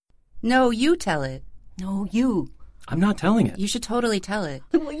No, you tell it. No, you. I'm not telling it. You should totally tell it.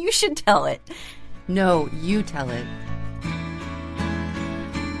 Well, you should tell it. No, you tell it.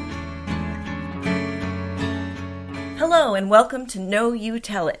 Hello and welcome to Know You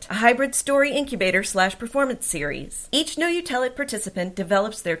Tell It, a hybrid story incubator / performance series. Each Know You Tell It participant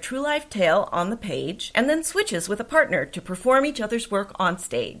develops their true life tale on the page and then switches with a partner to perform each other's work on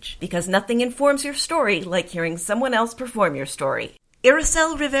stage. Because nothing informs your story like hearing someone else perform your story.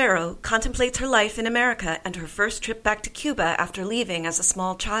 Iracel Rivero contemplates her life in America and her first trip back to Cuba after leaving as a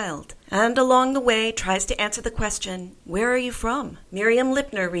small child. And along the way tries to answer the question, where are you from? Miriam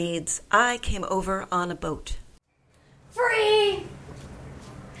Lipner reads, I came over on a boat. Free!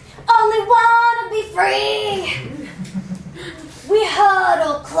 Only wanna be free! We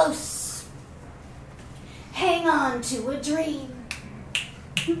huddle close. Hang on to a dream.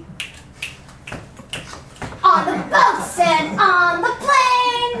 On the boats and on the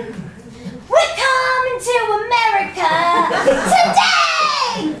plane, we're coming to America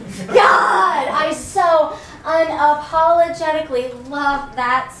today! God, I so unapologetically love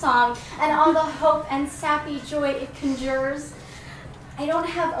that song and all the hope and sappy joy it conjures. I don't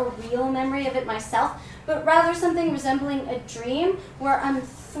have a real memory of it myself, but rather something resembling a dream where I'm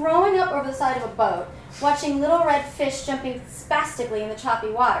throwing up over the side of a boat, watching little red fish jumping spastically in the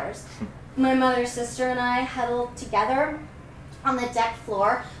choppy waters. My mother, sister, and I huddled together on the deck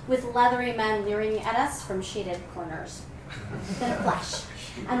floor with leathery men leering at us from shaded corners. Then a flash,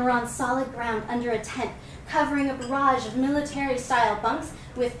 and we're on solid ground under a tent, covering a barrage of military-style bunks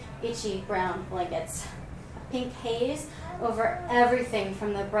with itchy brown blankets. A pink haze over everything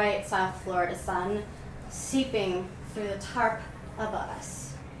from the bright South Florida sun, seeping through the tarp above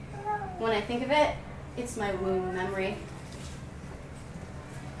us. When I think of it, it's my womb memory.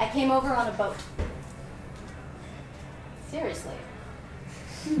 I came over on a boat. Seriously.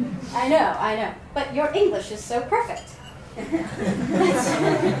 I know. But your English is so perfect. That's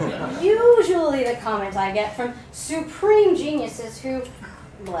usually the comment I get from supreme geniuses who,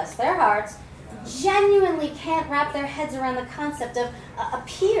 bless their hearts, genuinely can't wrap their heads around the concept of a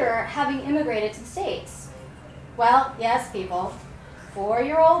peer having immigrated to the States. Well, yes, people.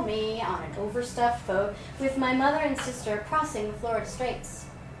 4-year-old me on an overstuffed boat with my mother and sister crossing the Florida Straits.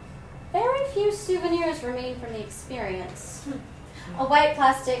 Very few souvenirs remain from the experience. A white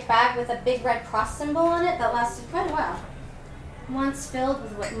plastic bag with a big red cross symbol on it that lasted quite a while. Once filled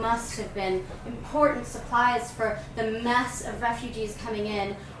with what must have been important supplies for the mess of refugees coming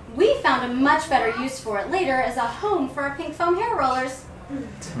in, we found a much better use for it later as a home for our pink foam hair rollers.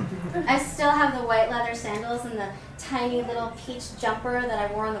 I still have the white leather sandals and the tiny little peach jumper that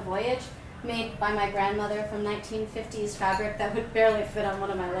I wore on the voyage, made by my grandmother from 1950s fabric that would barely fit on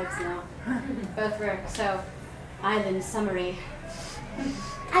one of my legs now. Both were so island summery.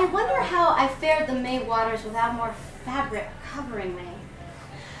 I wonder how I fared the May waters without more fabric covering me.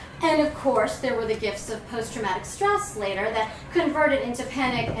 And of course, there were the gifts of post-traumatic stress later that converted into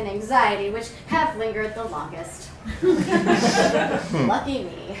panic and anxiety, which have lingered the longest. Lucky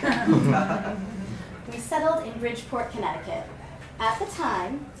me. We settled in Bridgeport, Connecticut. At the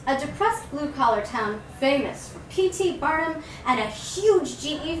time, a depressed blue-collar town famous for P.T. Barnum and a huge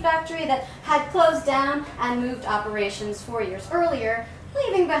GE factory that had closed down and moved operations 4 years earlier,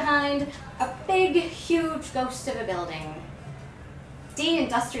 leaving behind a big, huge ghost of a building.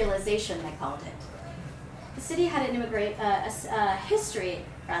 Deindustrialization, they called it. The city had a history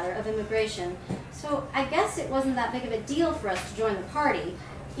of immigration, so I guess it wasn't that big of a deal for us to join the party,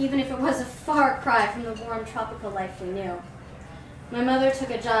 even if it was a far cry from the warm tropical life we knew. My mother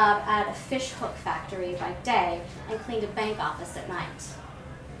took a job at a fish hook factory by day and cleaned a bank office at night.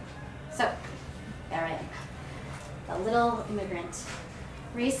 So, there I am, a little immigrant,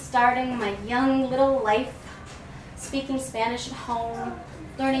 restarting my young little life, speaking Spanish at home,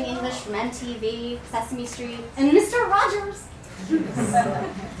 learning English from MTV, Sesame Street, and Mr. Rogers.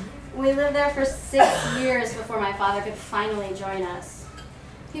 We lived there for 6 years before my father could finally join us.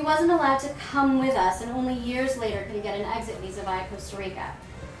 He wasn't allowed to come with us, and only years later could he get an exit visa via Costa Rica.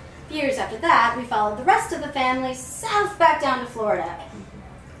 Years after that, we followed the rest of the family south back down to Florida.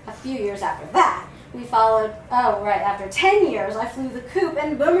 A few years after that, we followed, after 10 years, I flew the coop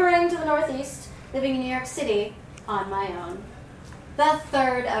and boomerang to the Northeast, living in New York City on my own. The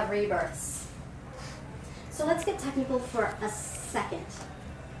third of rebirths. So let's get technical for a second.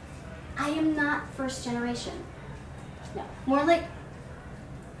 I am not first generation. No, more like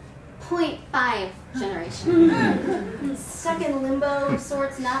 0.5 generation. Stuck in limbo of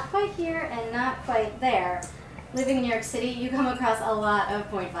sorts, not quite here and not quite there. Living in New York City, you come across a lot of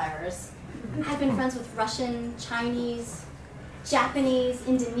 0.5ers. I've been friends with Russian, Chinese, Japanese,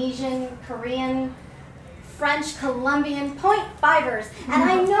 Indonesian, Korean, French, Colombian, point fivers. And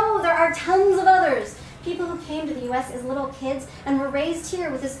I know there are tons of others. People who came to the US as little kids and were raised here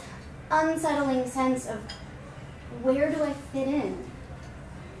with this unsettling sense of, where do I fit in?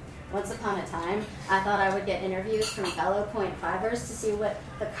 Once upon a time, I thought I would get interviews from fellow point fivers to see what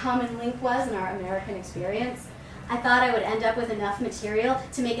the common link was in our American experience. I thought I would end up with enough material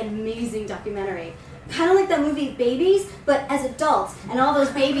to make an amazing documentary. Kind of like that movie Babies, but as adults, and all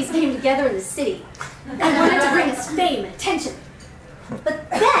those babies came together in the city. I wanted to bring us fame and attention. But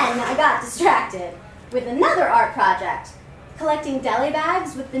then I got distracted with another art project, collecting deli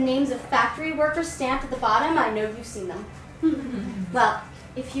bags with the names of factory workers stamped at the bottom. I know you've seen them. Well,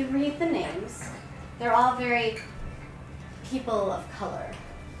 if you read the names, they're all very people of color.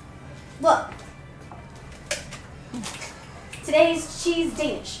 Look. Today's Cheese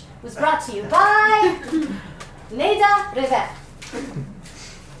Danish was brought to you by Neda River.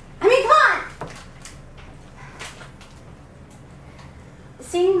 I mean, come on!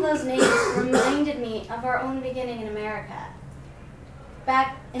 Seeing those names reminded me of our own beginning in America.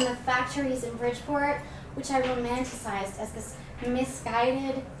 Back in the factories in Bridgeport, which I romanticized as this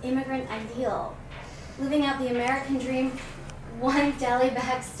misguided immigrant ideal, living out the American dream one deli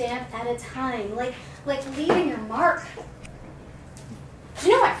bag stamp at a time, like leaving your mark. Do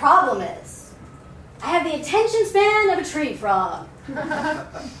you know what my problem is? I have the attention span of a tree frog.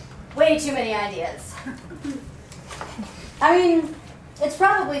 Way too many ideas. I mean, it's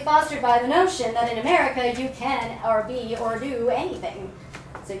probably fostered by the notion that in America you can or be or do anything.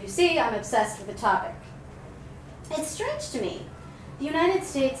 So you see, I'm obsessed with the topic. It's strange to me. The United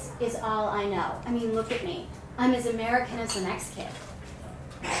States is all I know. I mean, look at me. I'm as American as the next kid.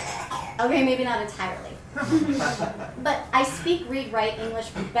 Okay, maybe not entirely. But I speak, read, write English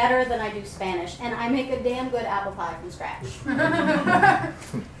better than I do Spanish, and I make a damn good apple pie from scratch.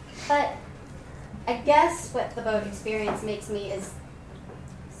 But I guess what the boat experience makes me is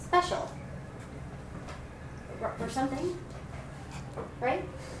special. Or something. Right?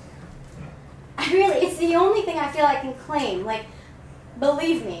 It's the only thing I feel I can claim. Like,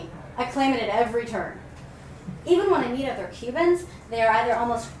 believe me, I claim it at every turn. Even when I meet other Cubans, they are either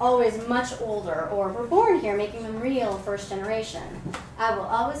almost always much older or were born here, making them real first generation. I will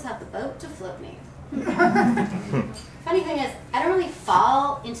always have the boat to float me. Funny thing is, I don't really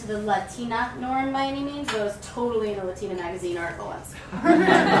fall into the Latina norm by any means, though I was totally in a Latina magazine article once.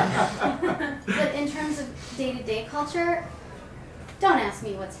 But in terms of day-to-day culture, don't ask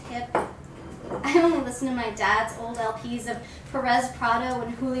me what's hip. I only listen to my dad's old LPs of Perez Prado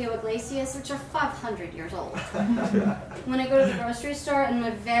and Julio Iglesias, which are 500 years old. When I go to the grocery store in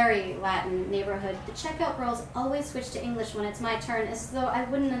my very Latin neighborhood, the checkout girls always switch to English when it's my turn, as though I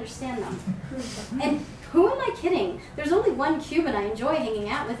wouldn't understand them. And who am I kidding? There's only one Cuban I enjoy hanging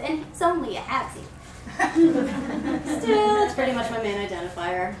out with, and it's only a halfsy. Still, it's pretty much my main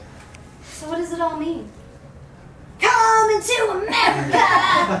identifier. So what does it all mean? Coming to America!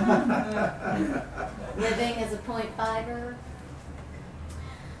 Living as a point fiver.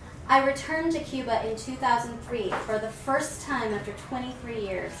 I returned to Cuba in 2003 for the first time after 23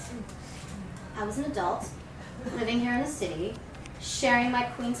 years. I was an adult, living here in the city, sharing my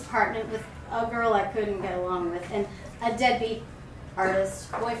Queens apartment with a girl I couldn't get along with, and a deadbeat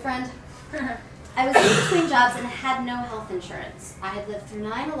artist boyfriend. I was in between jobs and had no health insurance. I had lived through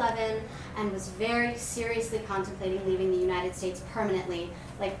 9/11 and was very seriously contemplating leaving the United States permanently,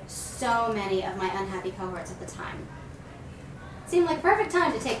 like so many of my unhappy cohorts at the time. It seemed like perfect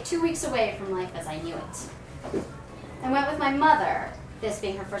time to take 2 weeks away from life as I knew it. I went with my mother, this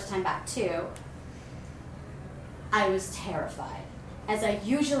being her first time back too. I was terrified, as I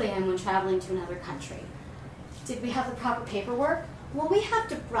usually am when traveling to another country. Did we have the proper paperwork? Will we have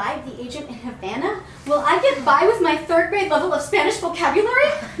to bribe the agent in Havana? Will I get by with my 3rd grade level of Spanish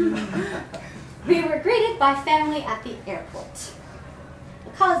vocabulary? We were greeted by family at the airport. A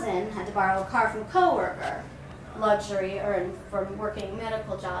cousin had to borrow a car from a coworker, luxury earned from working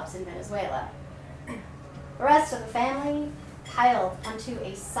medical jobs in Venezuela. The rest of the family piled onto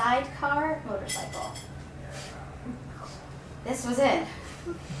a sidecar motorcycle. This was it.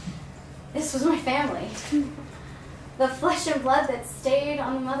 This was my family. The flesh and blood that stayed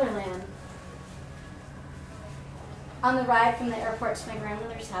on the motherland. On the ride from the airport to my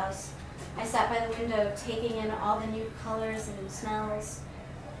grandmother's house, I sat by the window taking in all the new colors and smells.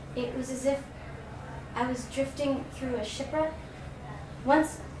 It was as if I was drifting through a shipwreck.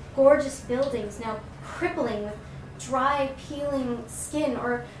 Once gorgeous buildings, now crippling with dry, peeling skin,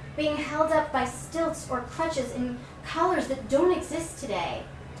 or being held up by stilts or crutches in colors that don't exist today.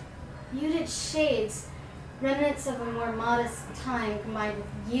 Muted shades remnants of a more modest time combined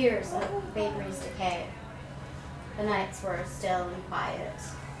with years of bakery's decay. The nights were still and quiet.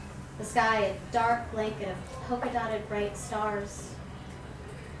 The sky a dark blanket of polka-dotted bright stars.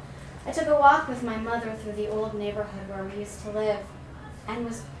 I took a walk with my mother through the old neighborhood where we used to live and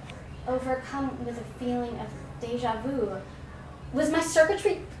was overcome with a feeling of deja vu. Was my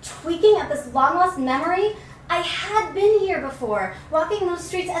circuitry tweaking at this long-lost memory? I had been here before, walking those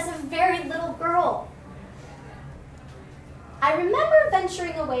streets as a very little girl. I remember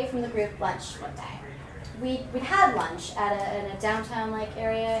venturing away from the group lunch one day. We'd had lunch in a downtown-like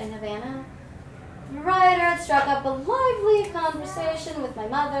area in Havana. The writer had struck up a lively conversation with my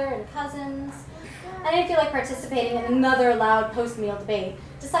mother and cousins. I didn't feel like participating in another loud post-meal debate.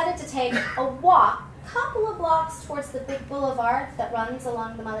 Decided to take a walk a couple of blocks towards the big boulevard that runs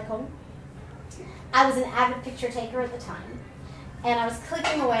along the Malecon. I was an avid picture taker at the time, and I was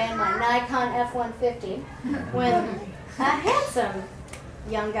clicking away on my Nikon F-150 when a handsome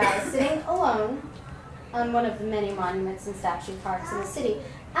young guy sitting alone on one of the many monuments and statue parks in the city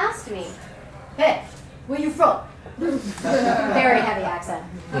asked me, "Hey, where you from?" Very heavy accent.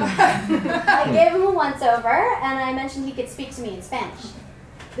 I gave him a once-over, and I mentioned he could speak to me in Spanish.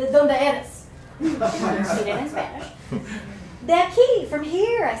 "De donde eres?" He did in Spanish. "De aquí, from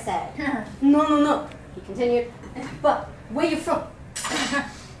here," I said. No, he continued. "But where you from?"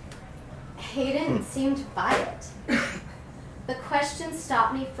 He didn't seem to buy it. The question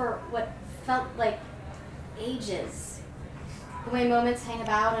stopped me for what felt like ages. The way moments hang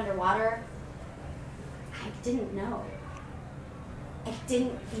about underwater, I didn't know. I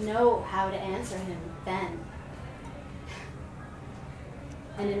didn't know how to answer him then.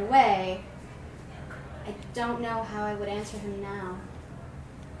 And in a way, I don't know how I would answer him now.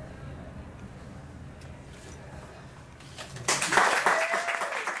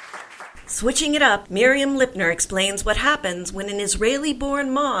 Switching it up, Miriam Lipner explains what happens when an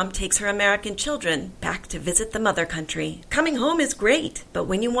Israeli-born mom takes her American children back to visit the mother country. Coming home is great, but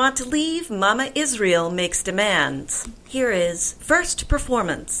when you want to leave, Mama Israel makes demands. Here is First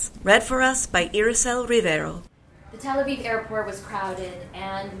Performance, read for us by Iracel Rivero. The Tel Aviv airport was crowded,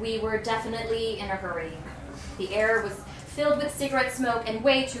 and we were definitely in a hurry. The air was filled with cigarette smoke and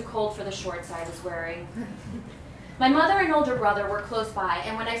way too cold for the shorts I was wearing. My mother and older brother were close by,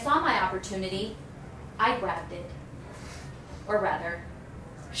 and when I saw my opportunity, I grabbed it. Or rather,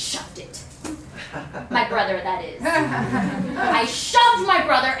 shoved it. My brother, that is. I shoved my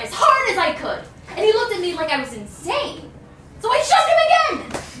brother as hard as I could, and he looked at me like I was insane. So I shoved him again!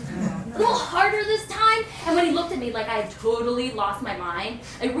 A little harder this time, and when he looked at me like I had totally lost my mind,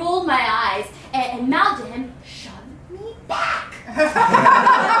 I rolled my eyes and mouthed to him, "Shove me back!"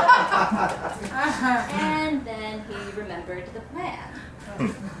 And then he remembered the plan.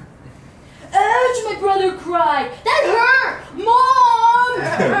 "Ouch!" my brother cried. "That hurt!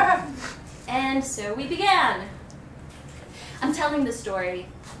 Mom!" And so we began. I'm telling this story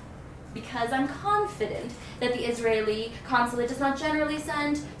because I'm confident that the Israeli consulate does not generally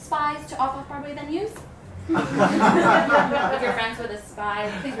send spies to off-Broadway venues. If you're friends with a spy,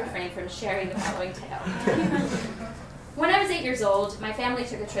 please refrain from sharing the following tale. When I was 8 years old, my family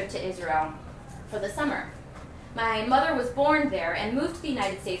took a trip to Israel for the summer. My mother was born there and moved to the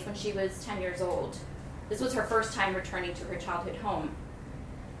United States when she was 10 years old. This was her first time returning to her childhood home.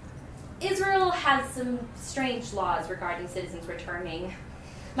 Israel has some strange laws regarding citizens returning.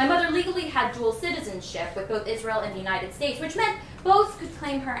 My mother legally had dual citizenship with both Israel and the United States, which meant both could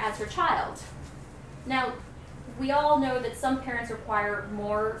claim her as her child. Now, we all know that some parents require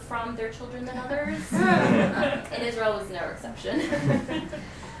more from their children than others, and Israel was no exception.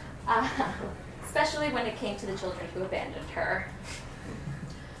 Especially when it came to the children who abandoned her.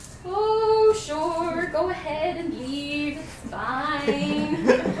 "Oh, sure, go ahead and leave, it's fine.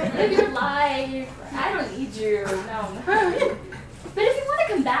 Live your life, I don't need you, no. But if you want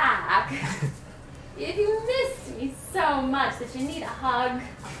to come back, if you miss me so much that you need a hug,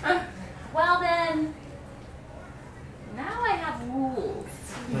 well then, now I have rules."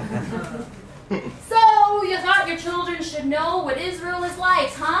 "So, you thought your children should know what Israel is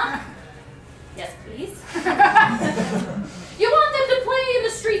like, huh?" "Yes, please." "You want them to play in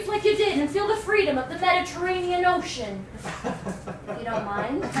the streets like you did and feel the freedom of the Mediterranean Ocean? You don't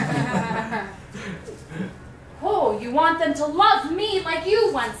mind?" "Oh, you want them to love me like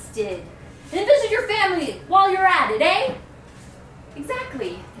you once did, and visit your family while you're at it, eh?"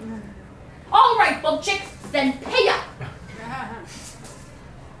 "Exactly." "All right, bum chick, then pay up."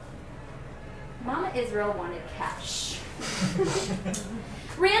 Mama Israel wanted cash.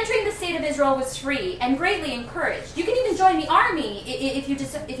 Re-entering the state of Israel was free and greatly encouraged. You can even join the army if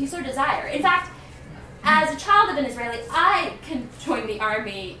you so desire. In fact, as a child of an Israeli, I can join the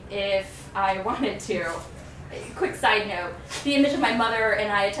army if I wanted to. Quick side note, the image of my mother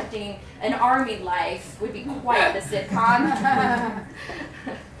and I attempting an army life would be quite the sitcom.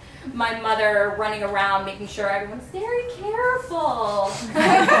 My mother running around making sure everyone's very careful.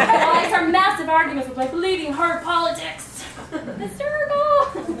 While our massive arguments with my bleeding heart politics. Hysterical.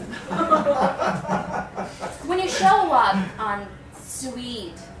 When you show up on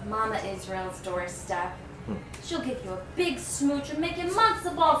sweet Mama Israel's doorstep, she'll give you a big smooch and make you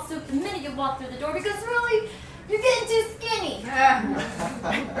matzo ball soup the minute you walk through the door because really, you're getting too skinny.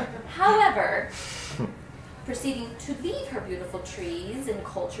 However, proceeding to leave her beautiful trees and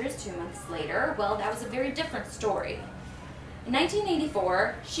cultures 2 months later, well, that was a very different story. In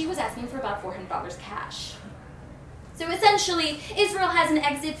 1984, she was asking for about $400 cash. So essentially, Israel has an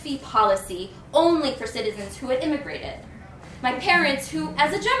exit fee policy only for citizens who had immigrated. My parents, who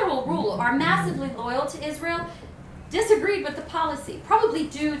as a general rule are massively loyal to Israel, disagreed with the policy, probably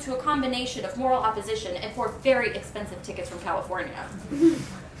due to a combination of moral opposition and for very expensive tickets from California.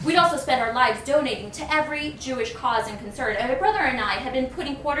 We'd also spent our lives donating to every Jewish cause and concern, and my brother and I had been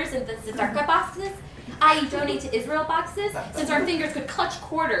putting quarters in the tzedakah boxes, i.e. donate to Israel boxes, since our fingers could clutch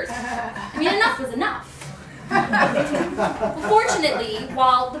quarters. I mean, enough was enough. Fortunately,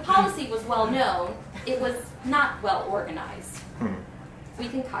 while the policy was well known, it was not well organized. We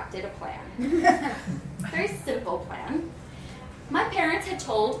concocted a plan. Very simple plan. My parents had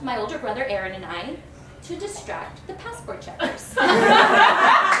told my older brother Aaron and I to distract the passport checkers.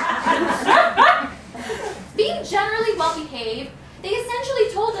 Being generally well-behaved, they essentially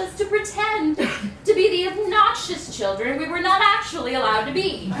told us to pretend to be the obnoxious children we were not actually allowed to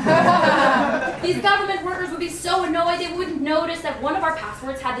be. These government workers would be so annoyed they wouldn't notice that one of our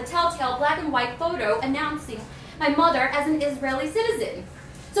passports had the telltale black and white photo announcing my mother as an Israeli citizen.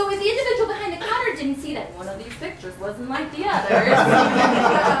 So if the individual behind the counter didn't see that one of these pictures wasn't like the others,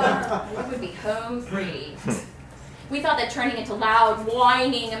 we would be home free. We thought that turning into loud,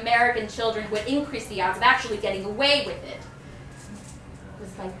 whining American children would increase the odds of actually getting away with it. It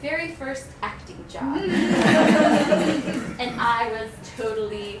was my very first acting job. And I was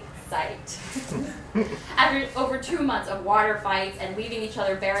totally psyched. After over 2 months of water fights and leaving each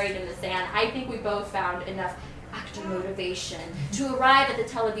other buried in the sand, I think we both found enough actor motivation to arrive at the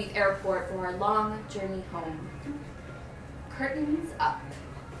Tel Aviv airport for our long journey home. Curtains up.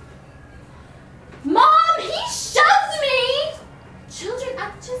 Mom, he shoved me! Children, I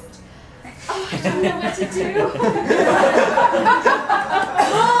don't know what to do.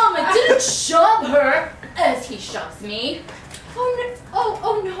 Mom, I didn't shove her as he shoves me.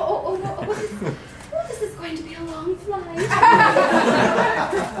 Oh no, this is going to be a long flight.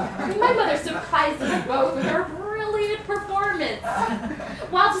 My mother surprised us both with her brilliant performance.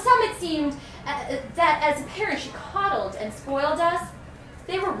 While to some it seemed that as a parent she coddled and spoiled us,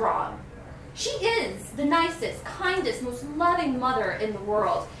 they were wrong. She is the nicest, kindest, most loving mother in the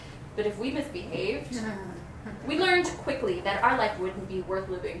world. But if we misbehaved, we learned quickly that our life wouldn't be worth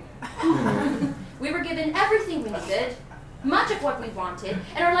living. We were given everything we needed, much of what we wanted,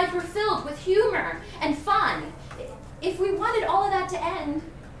 and our lives were filled with humor and fun. If we wanted all of that to end,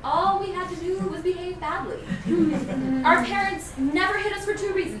 all we had to do was behave badly. Our parents never hit us for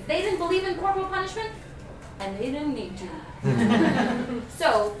 2 reasons. They didn't believe in corporal punishment, and they didn't need to.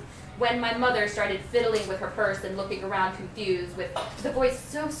 So, when my mother started fiddling with her purse and looking around confused with the voice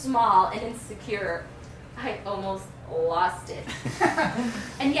so small and insecure, I almost lost it.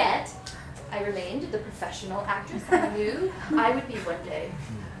 And yet, I remained the professional actress I knew I would be one day.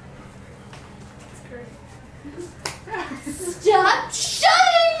 Stop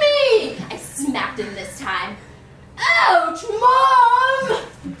shoving me! I smacked him this time. Ouch, Mom!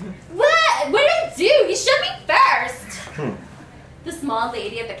 What? What did I do? You shoved me first! The small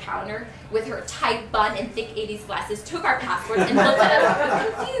lady at the counter, with her tight bun and thick 80s glasses, took our passports and looked at us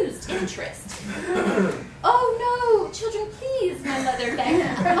with confused interest. Oh no, children, please, my mother begged.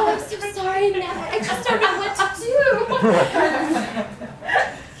 Oh, I'm so sorry, Nana. I just don't know what to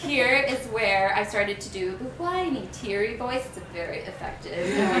do. Here is where I started to do the whiny, teary voice. It's a very effective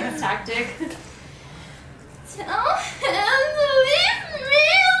tactic. Tell him to leave me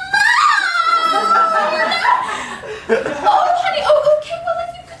alone! Oh, honey, okay, well,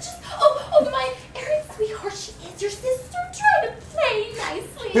 if you could just, my errand sweetheart, she is your sister, try to play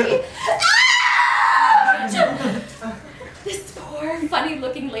nicely. Ouch! This poor,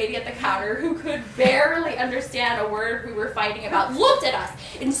 funny-looking lady at the counter, who could barely understand a word we were fighting about, looked at us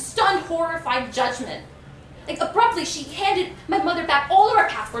in stunned, horrified judgment. Abruptly, she handed my mother back all of our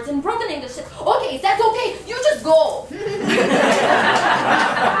passports and broken English said, okay, that's okay, you just go.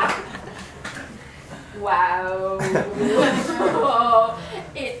 Wow.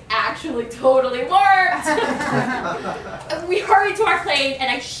 It actually totally worked. We hurried to our plane, and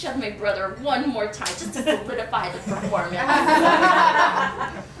I shoved my brother one more time just to solidify the performance.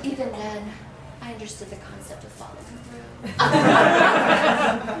 Even then, I understood the concept of following through.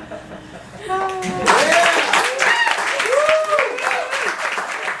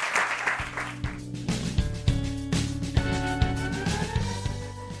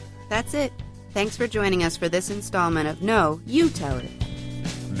 That's it. Thanks for joining us for this installment of No, You Tell It.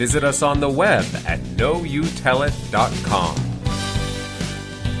 Visit us on the web at knowyoutellit.com.